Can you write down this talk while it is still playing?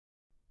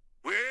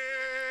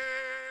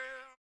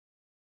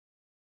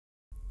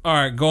All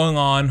right, going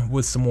on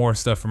with some more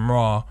stuff from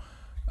Raw.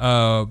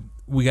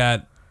 We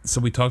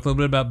talked a little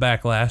bit about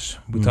Backlash.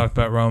 We talked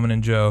about Roman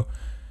and Joe.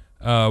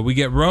 We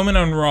get Roman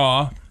on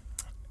Raw,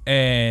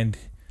 and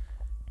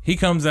he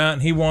comes out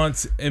and he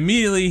wants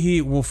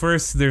immediately.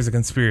 First there's a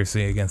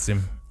conspiracy against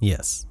him.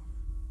 Yes.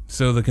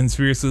 So the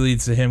conspiracy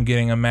leads to him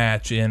getting a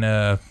match in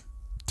to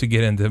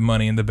get into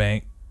Money in the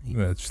Bank.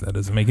 That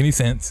doesn't make any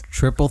sense.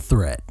 Triple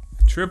threat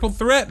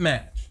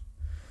match.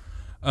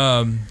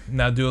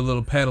 Now do a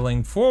little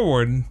pedaling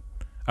forward.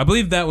 I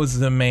believe that was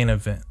the main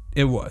event.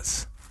 It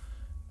was.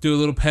 Do a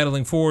little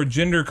pedaling forward.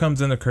 Jinder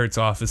comes into Kurt's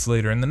office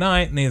later in the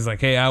night, and he's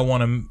like, "Hey, I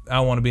want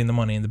to be in the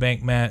Money in the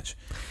Bank match."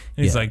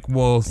 And he's like,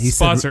 "Well,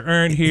 spots are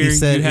earned here.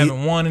 You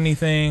haven't won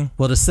anything."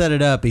 Well, to set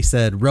it up, he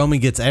said Roman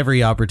gets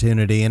every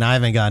opportunity, and I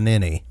haven't gotten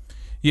any.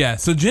 Yeah,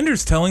 so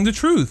Jinder's telling the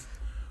truth.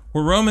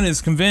 Where Roman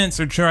is convinced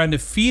or trying to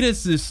feed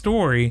us this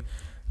story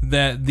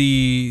that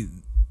the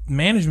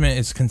management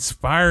is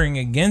conspiring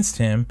against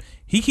him.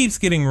 He keeps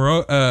getting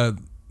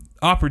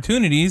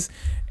opportunities,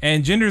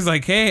 and Jinder's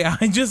like, "Hey,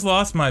 I just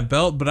lost my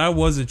belt, but I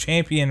was a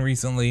champion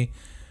recently.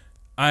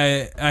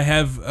 I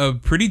have a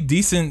pretty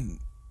decent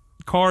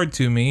card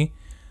to me."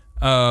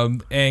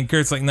 And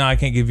Kurt's like, "No, I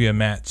can't give you a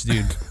match,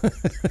 dude."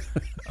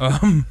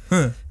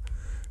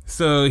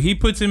 So he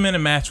puts him in a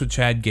match with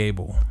Chad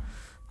Gable.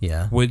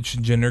 Yeah. Which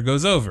Jinder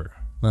goes over.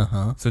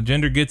 So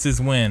Jinder gets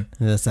his win.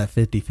 That's that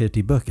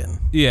 50-50 booking.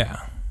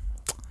 Yeah.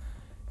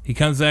 He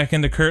comes back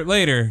into Kurt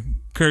later.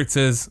 Kurt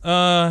says,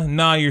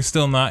 nah, you're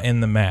still not in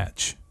the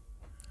match.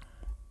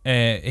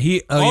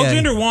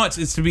 Jinder wants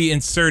is to be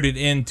inserted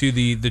into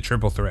the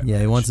triple threat match.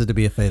 He wants it to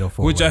be a fatal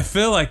four-way. Which I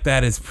feel like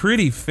that is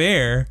pretty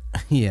fair.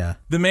 Yeah.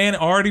 The man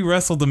already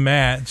wrestled the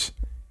match.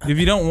 If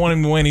you don't want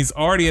him to win, he's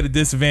already at a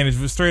disadvantage.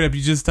 But straight up,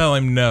 you just tell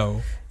him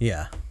no.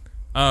 Yeah.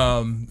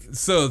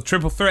 So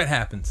triple threat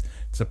happens.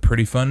 It's a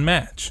pretty fun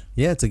match.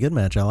 Yeah, it's a good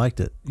match. I liked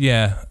it.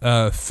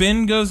 Yeah.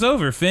 Finn goes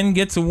over. Finn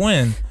gets a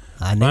win.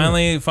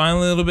 Finally a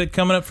little bit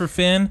coming up for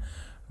Finn.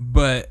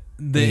 But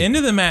the end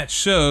of the match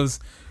shows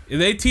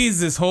they tease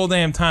this whole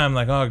damn time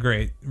like, oh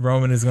great,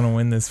 Roman is gonna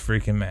win this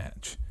freaking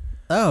match.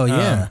 Oh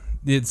yeah.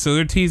 So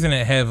they're teasing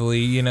it heavily.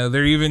 You know,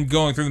 they're even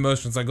going through the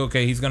motions like,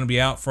 okay, he's gonna be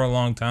out for a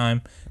long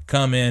time.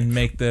 Come in,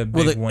 make the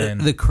big win.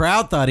 The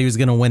crowd thought he was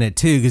going to win it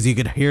too, because you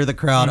could hear the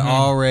crowd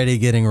already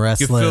getting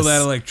restless. You could feel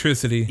that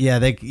electricity.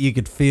 Yeah, you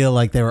could feel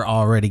like they were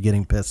already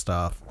getting pissed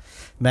off.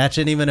 Match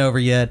ain't even over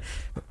yet.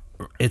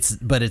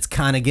 But it's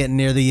kind of getting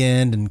near the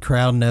end, and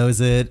crowd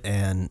knows it,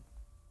 and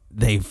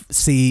they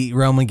see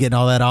Roman getting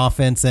all that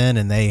offense in,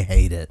 and they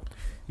hate it.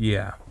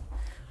 Yeah.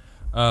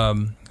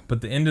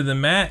 But the end of the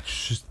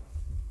match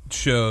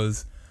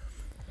shows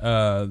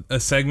a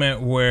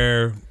segment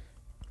where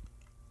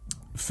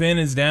Finn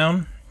is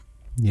down.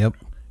 Yep.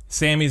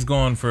 Sammy's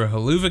going for a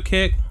haluva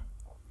kick.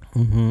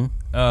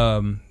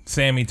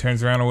 Sammy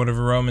turns around or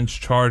whatever. Roman's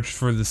charged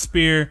for the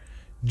spear.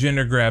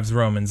 Jinder grabs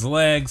Roman's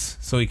legs,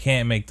 so he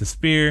can't make the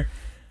spear.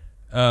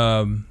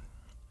 I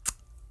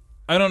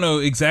don't know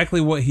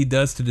exactly what he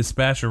does to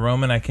dispatch a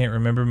Roman. I can't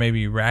remember. Maybe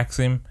he racks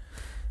him.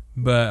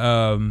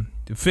 But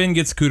Finn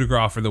gets coup de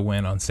grace for the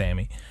win on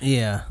Sammy.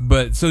 Yeah.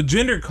 But so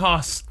Jinder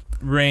cost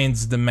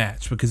Reigns the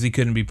match because he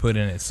couldn't be put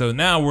in it. So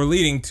now we're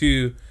leading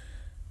to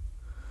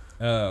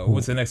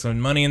what's the next one?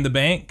 Money in the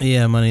Bank?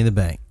 Yeah, Money in the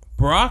Bank.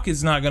 Brock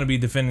is not going to be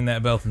defending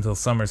that belt until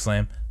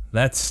SummerSlam.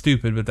 That's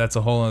stupid, but that's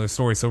a whole other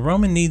story. So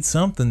Roman needs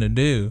something to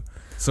do.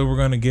 So we're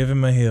going to give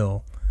him a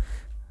heel.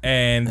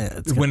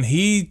 And when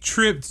he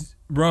tripped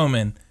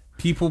Roman,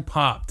 people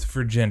popped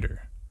for Jinder.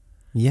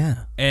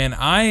 Yeah. And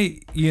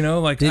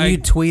didn't you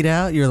tweet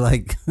out your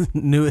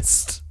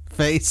newest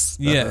face?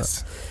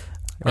 Yes.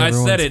 I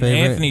said it. Favorite.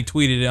 Anthony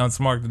tweeted it on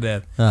Smart to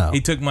Death. Oh.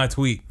 He took my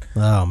tweet.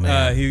 Oh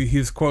man. He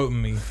was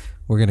quoting me.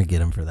 We're gonna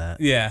get him for that.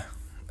 Yeah.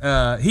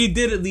 He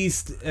did at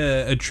least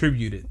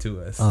attribute it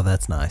to us. Oh,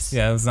 that's nice.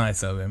 Yeah, it was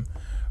nice of him.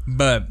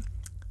 But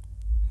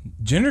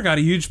Jinder got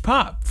a huge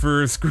pop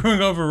for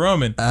screwing over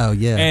Roman. Oh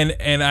yeah.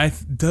 And I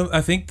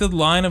think the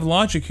line of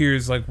logic here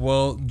is like,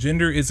 well,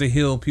 Jinder is a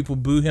heel. People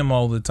boo him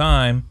all the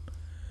time.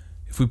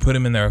 If we put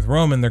him in there with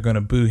Roman, they're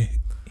gonna boo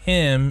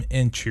him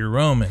and cheer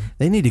Roman.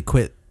 They need to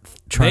quit.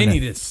 They need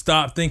to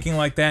stop thinking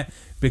like that,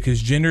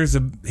 because Jinder's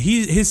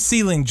his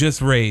ceiling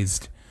just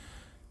raised.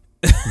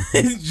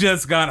 It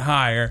just got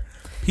higher.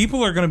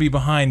 People are going to be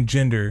behind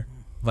Jinder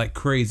like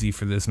crazy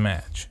for this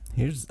match.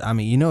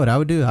 You know what I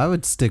would do? I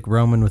would stick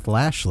Roman with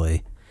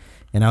Lashley,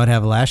 and I would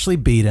have Lashley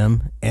beat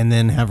him, and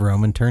then have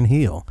Roman turn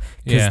heel.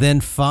 Because then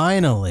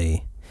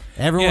finally,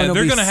 everyone will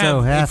be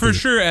so happy. For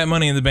sure, at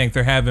Money in the Bank,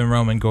 they're having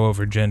Roman go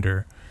over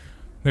Jinder.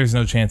 There's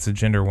no chance of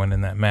Jinder winning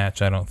that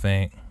match, I don't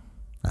think.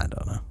 I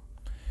don't know.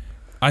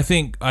 I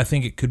think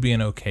it could be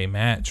an okay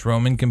match.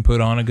 Roman can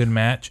put on a good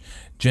match.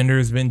 Jinder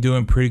has been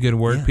doing pretty good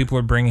work. Yeah. People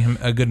are bringing him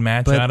a good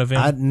match out of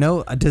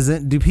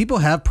him. Do people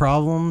have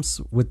problems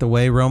with the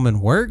way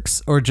Roman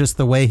works, or just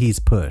the way he's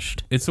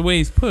pushed? It's the way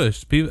he's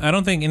pushed. I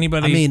don't think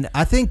anybody.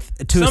 I think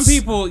some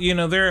people,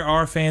 there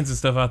are fans and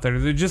stuff out there.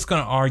 They're just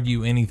going to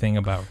argue anything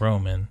about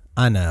Roman.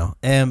 I know,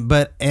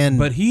 but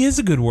he is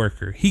a good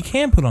worker. He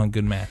can put on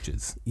good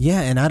matches.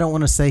 Yeah, and I don't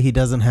want to say he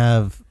doesn't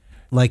have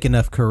like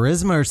enough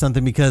charisma or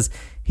something, because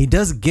he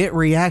does get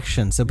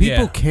reaction, so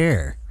people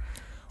care.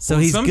 So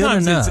he's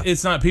sometimes good enough.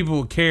 it's not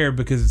people care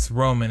because it's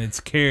Roman.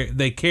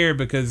 They care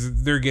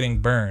because they're getting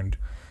burned.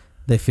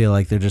 They feel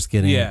like they're just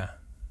getting. Yeah.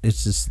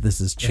 It's just,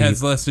 this is cheap. It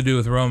has less to do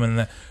with Roman than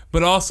that.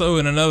 But also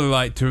in another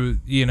light, to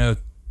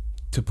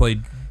play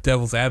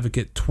devil's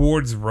advocate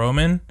towards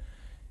Roman.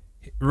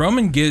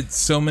 Roman gets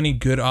so many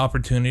good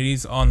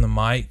opportunities on the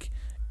mic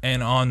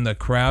and on the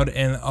crowd,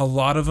 and a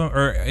lot of them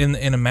are in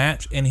a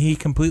match, and he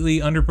completely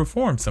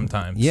underperforms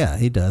sometimes. Yeah,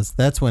 he does.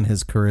 That's when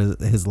his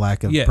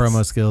lack of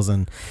promo skills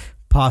and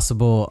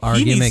possible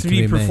argument he needs to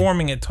be made.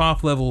 Performing at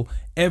top level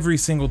every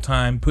single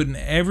time, putting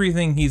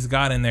everything he's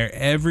got in there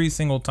every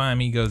single time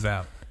he goes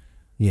out.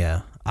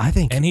 Yeah, I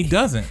think, and he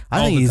doesn't.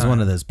 I think he's one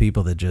of those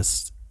people that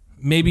just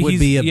maybe would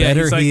be a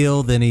better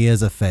heel than he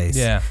is a face.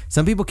 Yeah,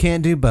 some people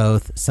can't do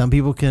both. Some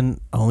people can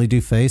only do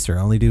face or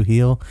only do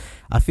heel.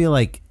 I feel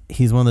like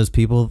he's one of those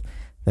people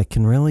that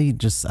can really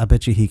just. I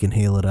bet you he can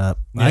heel it up.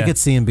 Yeah. I could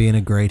see him being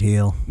a great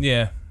heel.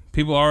 Yeah.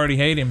 People already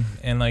hate him,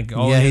 and like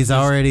he's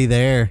already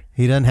there.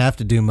 He doesn't have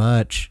to do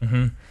much.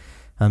 Mm-hmm.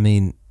 I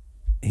mean,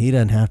 he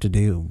doesn't have to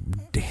do.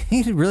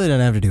 He really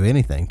doesn't have to do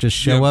anything. Just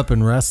show up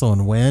and wrestle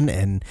and win.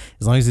 And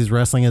as long as he's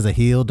wrestling as a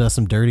heel, does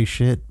some dirty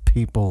shit,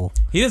 people.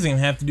 He doesn't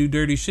even have to do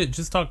dirty shit.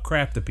 Just talk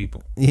crap to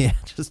people. Yeah,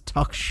 just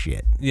talk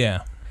shit.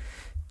 Yeah.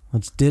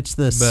 Let's ditch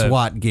the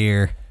SWAT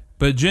gear.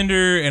 But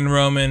Jinder and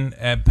Roman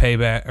at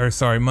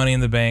Money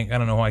in the Bank. I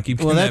don't know why I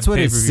keep. Well, that's what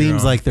it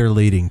seems like they're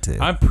leading to.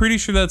 I'm pretty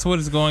sure that's what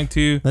it's going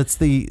to.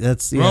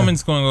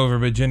 Roman's going over,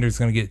 but Jinder's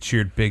going to get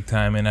cheered big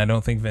time, and I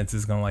don't think Vince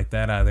is going to like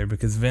that either,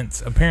 because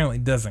Vince apparently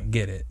doesn't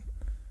get it.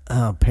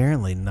 Oh,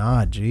 apparently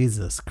not.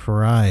 Jesus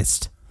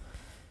Christ.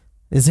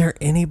 Is there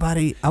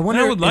anybody? I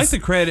wonder. I would like to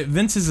credit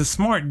Vince is a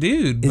smart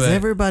dude. Is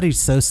everybody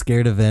so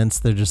scared of Vince?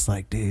 They're just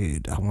like,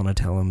 dude, I want to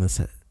tell him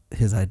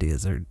his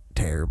ideas are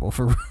terrible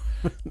for.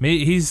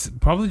 Maybe he's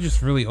probably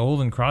just really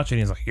old and crotchety.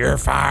 He's like, "You're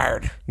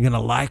fired. You're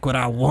gonna like what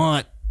I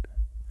want.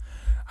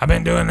 I've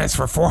been doing this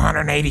for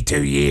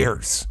 482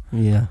 years."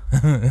 Yeah.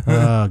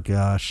 Oh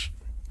gosh.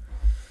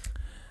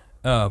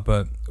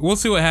 But we'll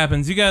see what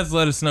happens. You guys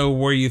let us know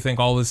where you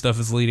think all this stuff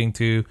is leading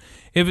to.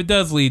 If it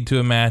does lead to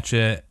a match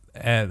at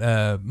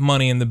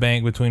Money in the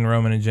Bank between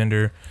Roman and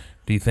Jinder,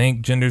 do you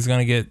think Jinder's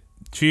gonna get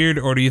cheered,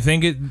 or do you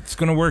think it's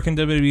gonna work in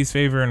WWE's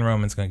favor and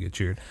Roman's gonna get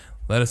cheered?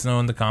 Let us know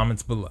in the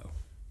comments below.